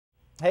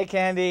Hey,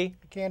 Candy.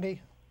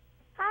 Candy.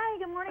 Hi,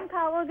 good morning,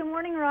 Paolo. Good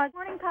morning, Roger.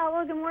 Morning,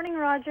 Paolo. Good morning,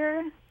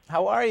 Roger.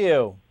 How are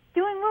you?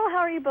 Doing well. How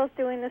are you both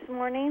doing this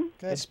morning?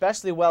 Good.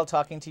 Especially well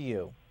talking to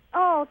you.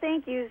 Oh,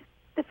 thank you.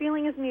 The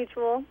feeling is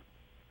mutual.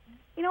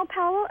 You know,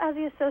 Paolo, as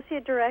the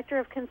Associate Director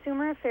of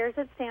Consumer Affairs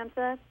at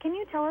Samhsa, can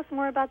you tell us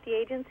more about the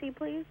agency,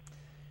 please?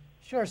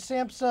 Sure.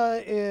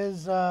 Samhsa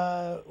is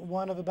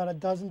one of about a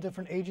dozen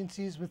different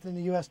agencies within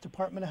the U.S.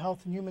 Department of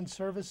Health and Human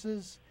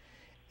Services.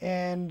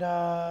 And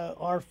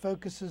our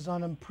focus is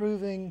on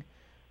improving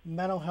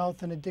mental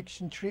health and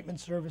addiction treatment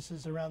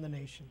services around the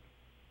nation.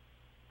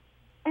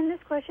 And this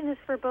question is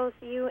for both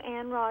you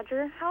and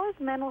Roger. How has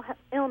mental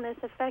illness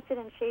affected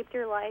and shaped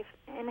your life?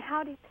 And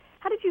how did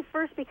you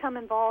first become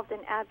involved in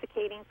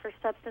advocating for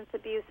substance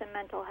abuse and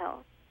mental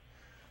health?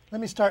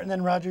 Let me start, and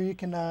then Roger, you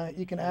can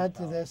add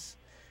to this.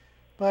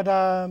 But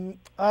I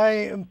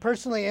am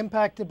personally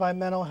impacted by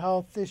mental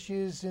health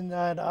issues in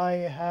that I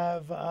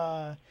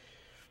have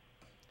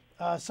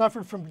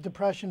suffered from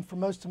depression for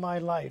most of my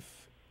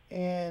life,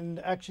 and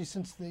actually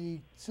since the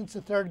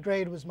third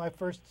grade was my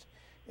first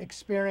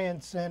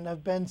experience, and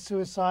I've been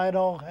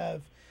suicidal,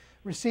 have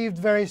received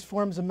various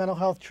forms of mental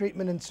health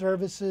treatment and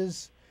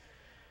services,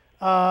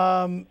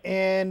 and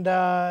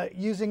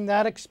using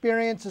that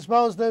experience as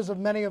well as those of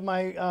many of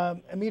my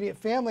immediate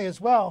family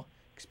as well,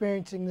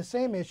 experiencing the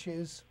same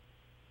issues,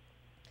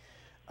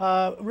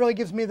 really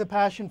gives me the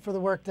passion for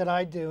the work that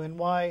I do, and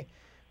why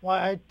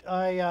I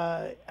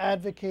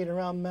advocate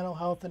around mental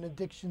health and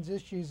addictions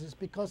issues is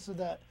because of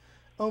that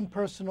own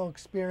personal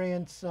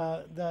experience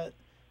that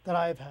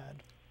I've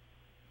had.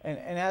 And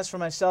as for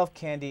myself,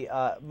 Candy,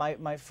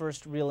 my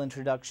first real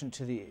introduction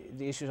to the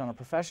issues on a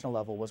professional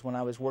level was when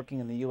I was working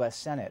in the U.S.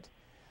 Senate.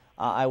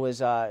 I was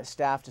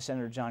staff to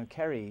Senator John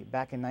Kerry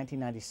back in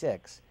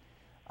 1996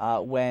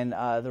 when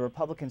the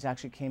Republicans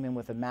actually came in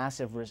with a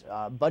massive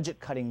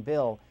budget-cutting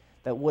bill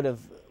that would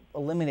have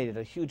eliminated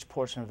a huge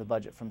portion of the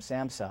budget from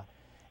Samhsa.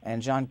 And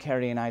John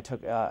Kerry and I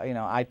took,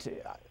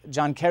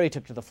 John Kerry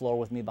took to the floor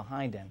with me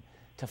behind him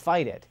to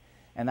fight it.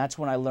 And that's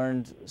when I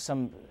learned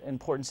some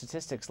important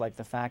statistics, like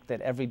the fact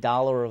that every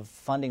dollar of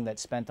funding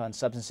that's spent on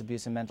substance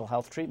abuse and mental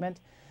health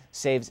treatment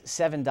saves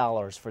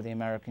 $7 for the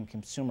American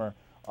consumer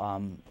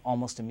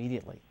almost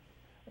immediately.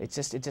 It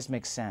just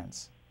makes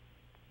sense.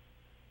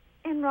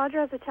 And Roger,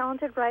 as a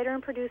talented writer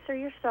and producer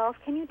yourself,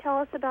 can you tell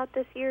us about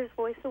this year's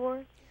Voice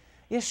Awards?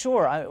 Yeah,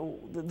 sure.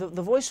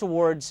 The Voice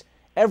Awards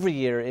every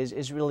year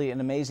is really an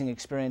amazing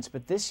experience,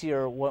 but this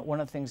year one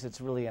of the things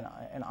that's really an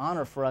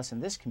honor for us in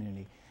this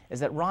community is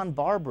that Ron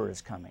Barber is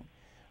coming.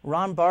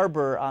 Ron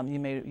Barber,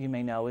 you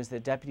may know, is the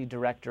Deputy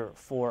Director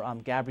for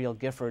Gabrielle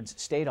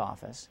Gifford's state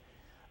office.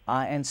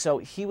 And so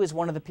he was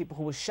one of the people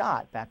who was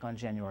shot back on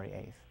January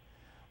 8th.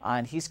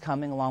 And he's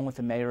coming along with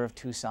the mayor of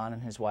Tucson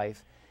and his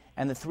wife.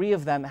 And the three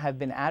of them have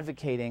been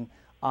advocating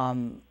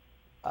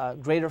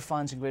greater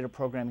funds and greater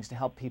programming to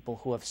help people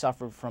who have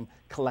suffered from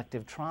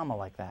collective trauma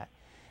like that.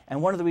 And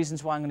one of the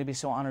reasons why I'm going to be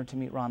so honored to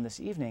meet Ron this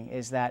evening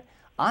is that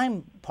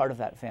I'm part of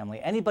that family.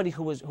 Anybody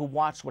who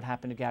watched what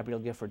happened to Gabrielle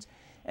Giffords,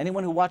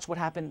 anyone who watched what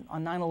happened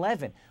on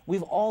 9/11,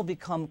 we've all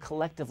become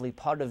collectively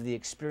part of the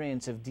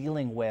experience of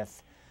dealing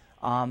with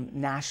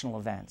national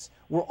events.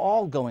 We're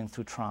all going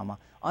through trauma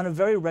on a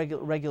very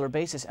regular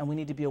basis, and we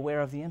need to be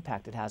aware of the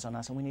impact it has on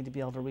us, and we need to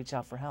be able to reach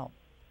out for help.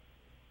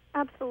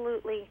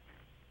 Absolutely.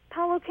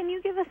 Paolo, can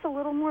you give us a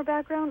little more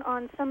background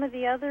on some of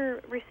the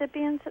other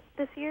recipients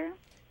this year?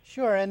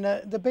 Sure, and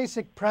the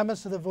basic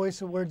premise of the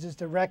Voice Awards is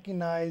to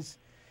recognize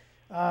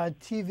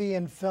TV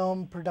and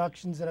film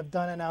productions that have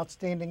done an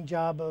outstanding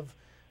job of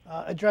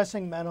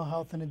addressing mental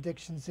health and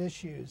addictions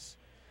issues,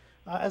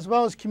 as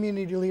well as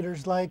community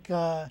leaders like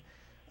the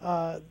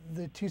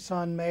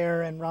Tucson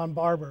mayor and Ron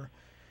Barber.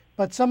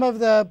 But some of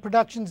the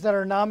productions that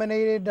are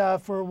nominated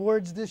for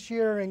awards this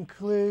year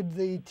include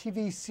the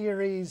TV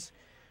series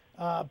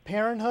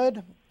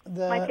Parenthood.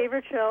 My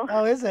favorite show.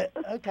 Oh, is it?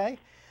 Okay.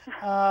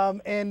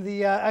 And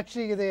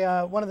actually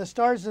one of the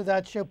stars of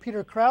that show,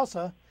 Peter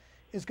Krause,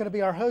 is going to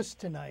be our host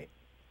tonight.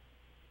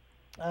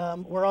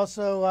 We're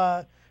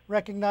also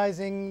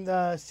recognizing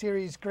the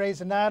series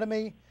Grey's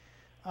Anatomy,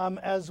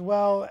 as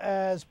well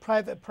as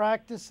Private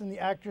Practice, and the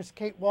actress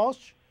Kate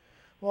Walsh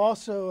will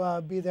also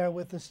be there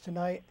with us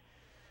tonight.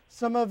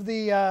 Some of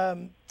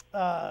the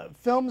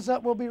films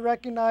that we'll be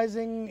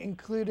recognizing,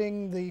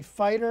 including The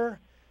Fighter,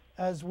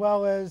 as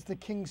well as The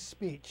King's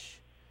Speech.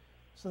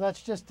 So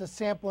that's just a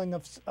sampling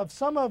of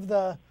some of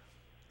the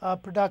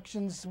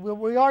productions.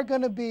 We are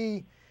going to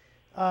be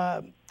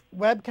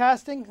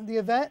webcasting the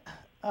event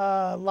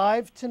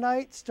live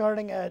tonight,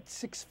 starting at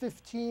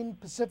 6:15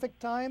 Pacific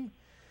time.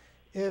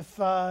 If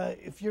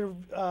your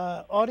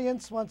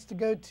audience wants to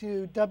go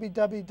to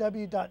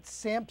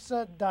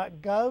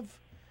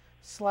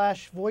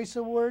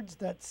www.samhsa.gov/voiceawards,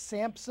 that's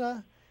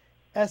Samhsa,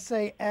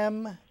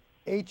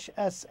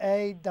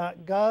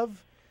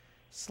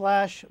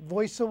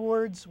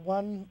 samhsa.gov/voiceawards,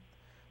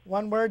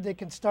 one word, they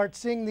can start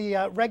seeing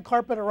the red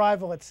carpet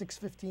arrival at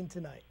 6:15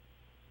 tonight.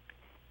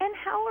 And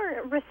how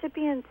are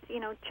recipients,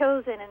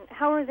 chosen, and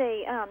how are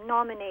they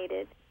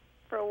nominated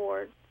for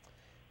awards?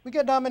 We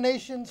get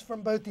nominations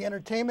from both the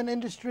entertainment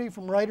industry,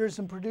 from writers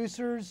and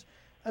producers,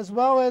 as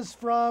well as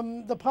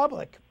from the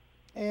public.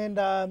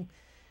 And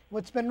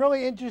what's been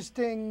really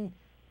interesting,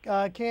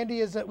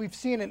 Candy, is that we've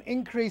seen an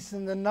increase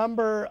in the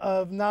number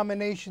of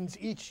nominations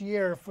each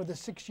year for the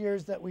 6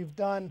 years that we've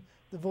done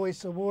the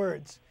Voice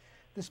Awards.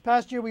 This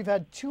past year, we've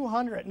had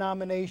 200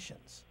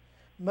 nominations,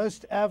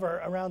 most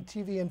ever around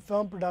TV and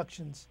film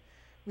productions.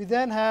 We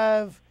then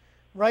have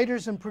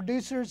writers and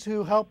producers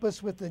who help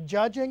us with the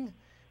judging.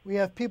 We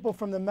have people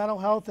from the mental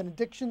health and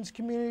addictions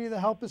community that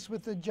help us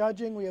with the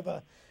judging. We have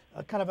a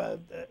kind of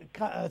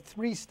a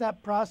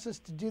three-step process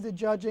to do the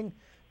judging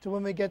to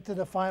when we get to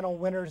the final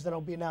winners that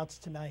will be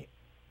announced tonight.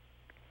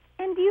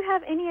 And do you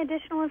have any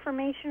additional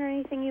information or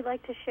anything you'd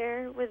like to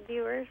share with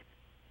viewers?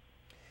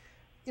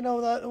 You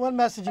know, the one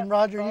message, and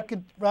Roger,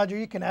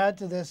 you can add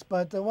to this,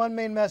 but the one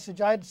main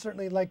message I'd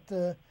certainly like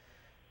to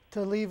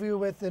leave you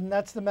with, and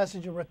that's the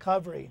message of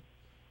recovery,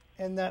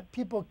 and that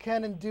people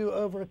can and do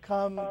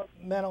overcome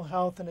mental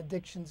health and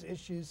addictions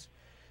issues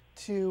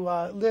to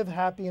live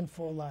happy and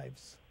full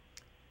lives.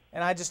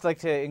 And I'd just like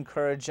to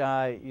encourage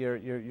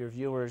your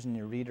viewers and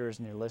your readers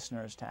and your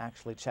listeners to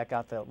actually check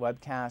out the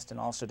webcast and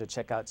also to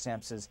check out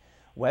Samhsa's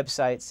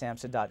website,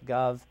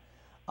 samhsa.gov.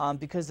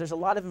 Because there's a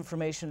lot of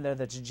information there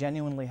that's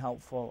genuinely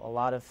helpful, a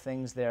lot of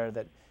things there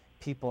that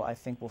people, I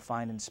think, will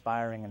find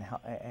inspiring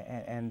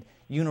and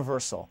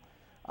universal.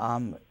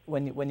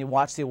 When you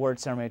watch the award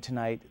ceremony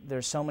tonight,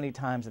 there's so many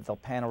times that they'll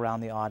pan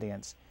around the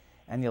audience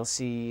and you'll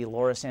see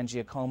Laura San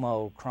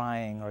Giacomo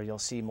crying, or you'll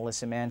see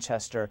Melissa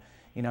Manchester,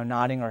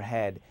 nodding her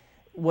head.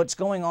 What's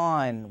going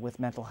on with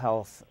mental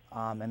health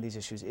and these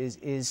issues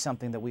is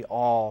something that we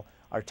all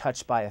are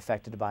touched by,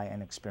 affected by,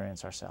 and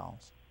experience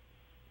ourselves.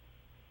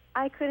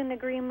 I couldn't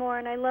agree more,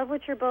 and I love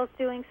what you're both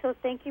doing, so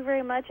thank you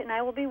very much, and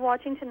I will be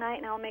watching tonight,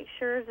 and I'll make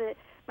sure that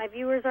my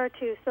viewers are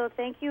too. So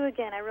thank you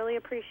again. I really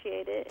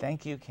appreciate it.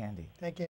 Thank you, Candy. Thank you.